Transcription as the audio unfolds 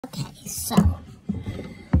Okay, so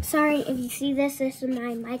sorry if you see this. This is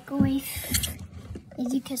my microwave.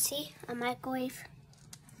 As you can see, a microwave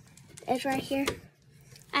is right here.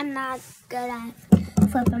 I'm not good at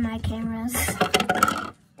flipping my cameras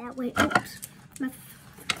that way. Oops, my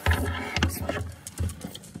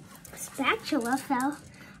spatula fell.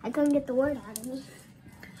 I couldn't get the word out of me.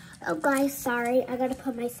 Oh guys, sorry. I gotta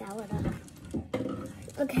put my salad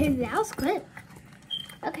up. Okay, that was quick.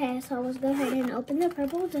 Okay, so let's go ahead and open the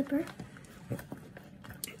purple zipper.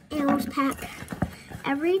 And let's pack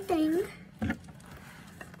everything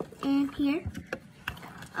in here.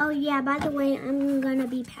 Oh yeah, by the way, I'm gonna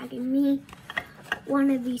be packing me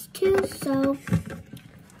one of these too, so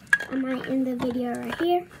I might end the video right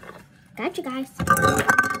here. Gotcha, guys.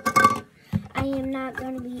 I am not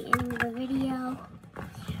gonna be in the video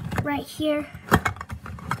right here.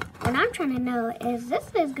 What I'm trying to know is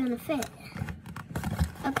this is gonna fit.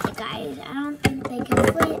 Okay guys, I don't think they can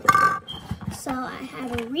fit. So I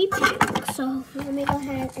had to repack. So let me go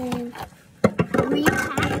ahead and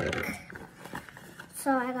repack.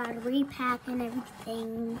 So I got to repack and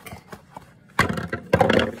everything.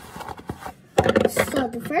 So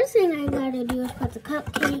the first thing I got to do is put the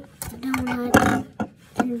cupcake, the donut,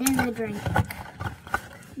 and then the drink.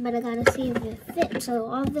 But I got to see if it fits. So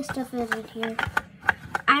all this stuff is in here.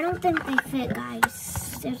 I don't think they fit,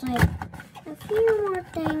 guys. There's like a few more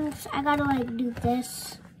things. I got to like do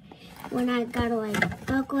this when I got to like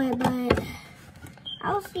buckle it, but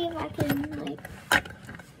I'll see if I can like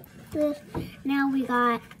this. Now we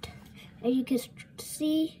got, as you can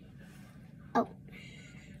see, oh,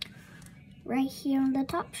 right here on the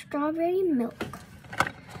top, strawberry milk.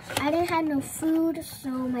 I didn't have no food, so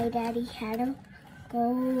my daddy had to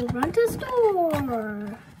go run to the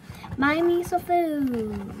store, buy me some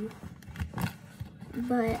food.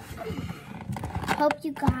 But hope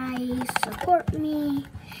you guys support me.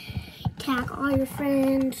 Tag all your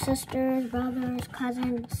friends, sisters, brothers,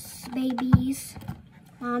 cousins, babies,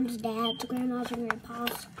 moms, dads, grandmas, and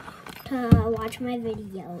grandpas to watch my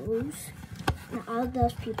videos. And all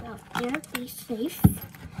those people out there, be safe.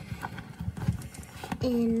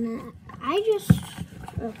 And I just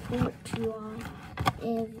report to you all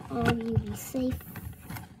if all of you be safe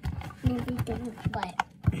and everything. But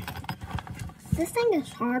this thing is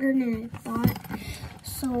harder than I thought.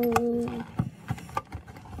 So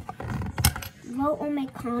vote on my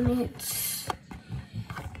comments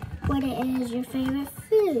what it is your favorite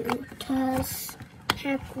food to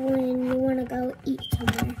pack when you want to go eat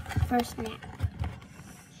somewhere for a snack.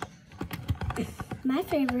 My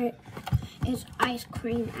favorite is ice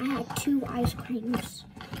cream. I had 2 ice creams.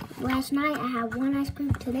 Last night I had 1 ice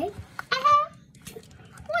cream. Today I had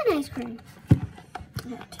 1 ice cream. I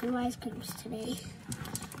had 2 ice creams today.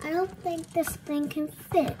 I don't think this thing can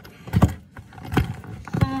fit.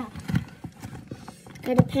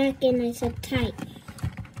 Gotta pack it nice and tight.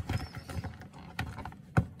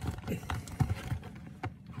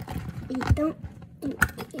 I don't think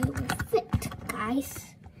it will fit,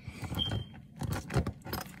 guys.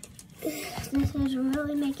 This is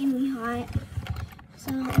really making me hot.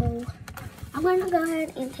 So I'm gonna go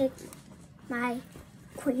ahead and take my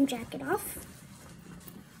queen jacket off.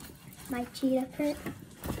 My cheetah print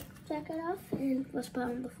jacket off, and what's put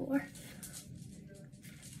on before.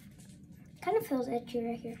 Kind of feels itchy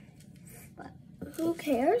right here, but who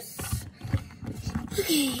cares?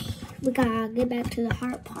 Okay, we gotta get back to the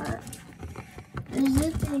hard part. Is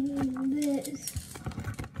this thing this?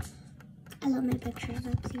 I love my pictures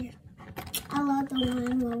up here. I love the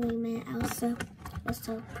one when we met Elsa. It was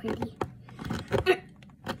so pretty.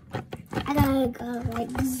 I gotta go like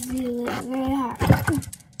zoom it very hard.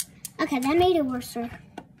 Okay, that made it worse.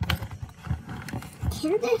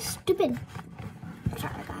 Can this stupid,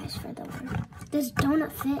 sorry guys for the word, this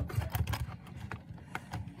donut fit?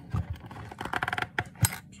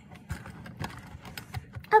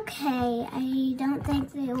 Okay, I don't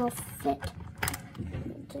think they will fit.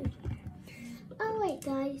 Oh wait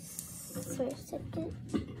guys, for a second.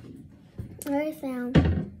 I already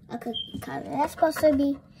found a cookie cutter. That's supposed to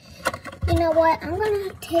be, you know what, I'm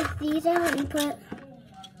gonna take these out and put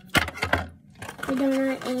the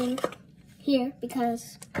donut in here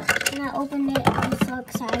because when I opened it, I was so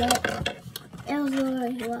excited. It was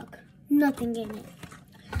literally, look, nothing in it.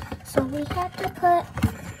 So we have to put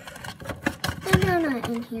the donut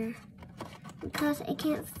in here because it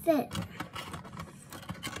can't fit.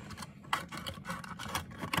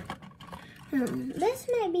 This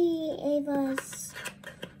might be Ava's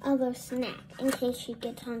other snack in case she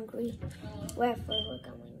gets hungry wherever we're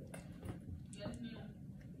going.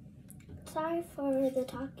 Sorry for the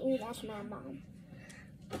talking, that's my mom.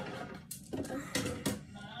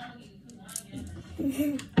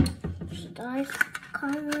 She starts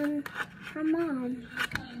calling her mom.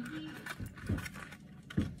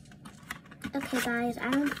 Okay, guys, I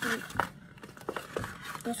don't think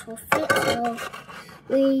this will fit, so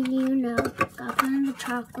we, gotta put in the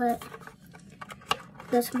chocolate,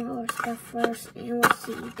 the smaller stuff first, and we'll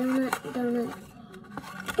see. Donut.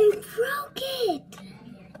 It broke it!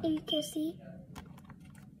 And you can see,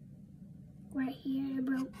 right here, it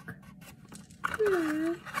broke.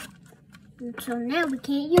 And so now we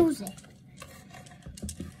can't use it.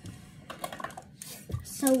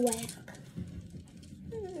 So wet.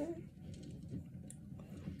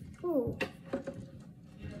 Ooh.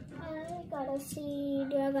 I gotta see,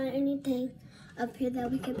 do I got anything up here that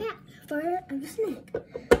we can pack for a snack?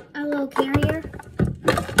 A little carrier.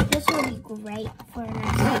 This will be great for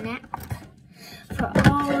a snack. For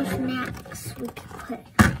all snacks we can put.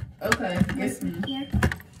 Okay, yes, here.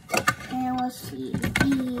 And we'll see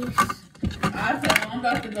these. I'm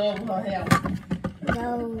about to go over her house.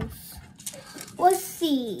 Those. We'll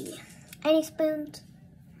see. Any spoons?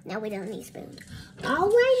 No, we don't need spoons. All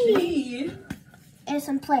we need is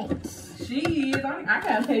some plates. I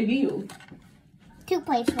gotta pay bills. 2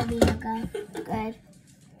 plates will be good.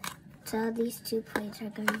 So these 2 plates are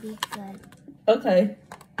gonna be good. Okay.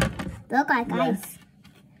 Look like ice.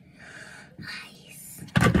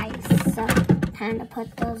 Ice. So time to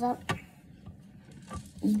put those up.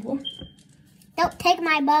 What? Don't take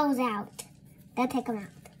my bows out. Don't take them out.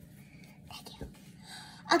 Thank you.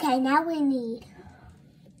 Okay, now we need.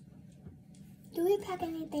 Do we pack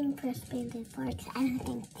anything for spoons and forks? I don't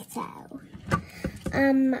think so.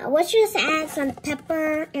 Let's just add some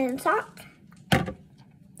pepper and salt.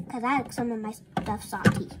 Because I like some of my stuff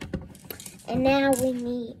salty. And now we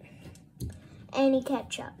need any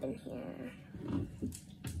ketchup in here.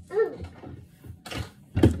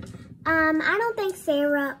 I don't think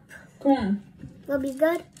syrup will be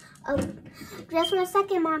good. Oh, just for a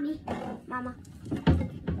second, Mama.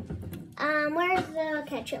 Where's the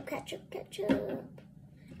ketchup?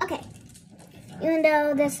 Okay. Even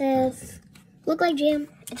though this look like jam,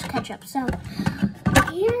 it's ketchup. So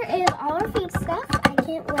here is all our food stuff. I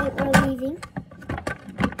can't wait, we're leaving.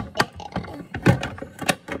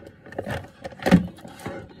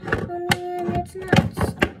 Oh man, it's not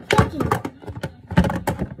sticking.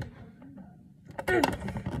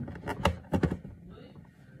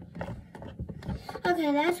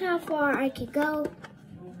 Okay, that's how far I could go.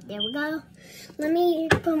 There we go. Let me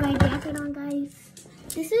put my jacket on, guys.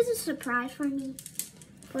 This is a surprise for me.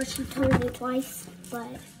 Well, she told me twice,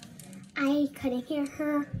 but I couldn't hear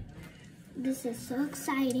her. This is so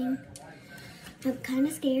exciting. I'm kind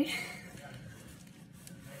of scared.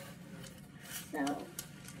 So,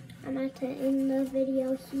 I'm going to end the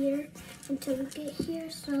video here until we get here.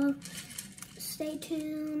 So, stay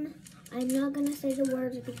tuned. I'm not going to say the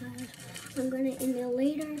words because I'm going to end it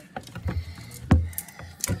later.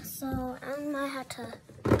 So, I might have to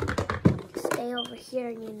stay over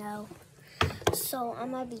here, So, I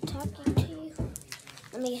might be talking to you.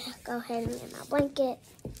 Let me go ahead and get my blanket.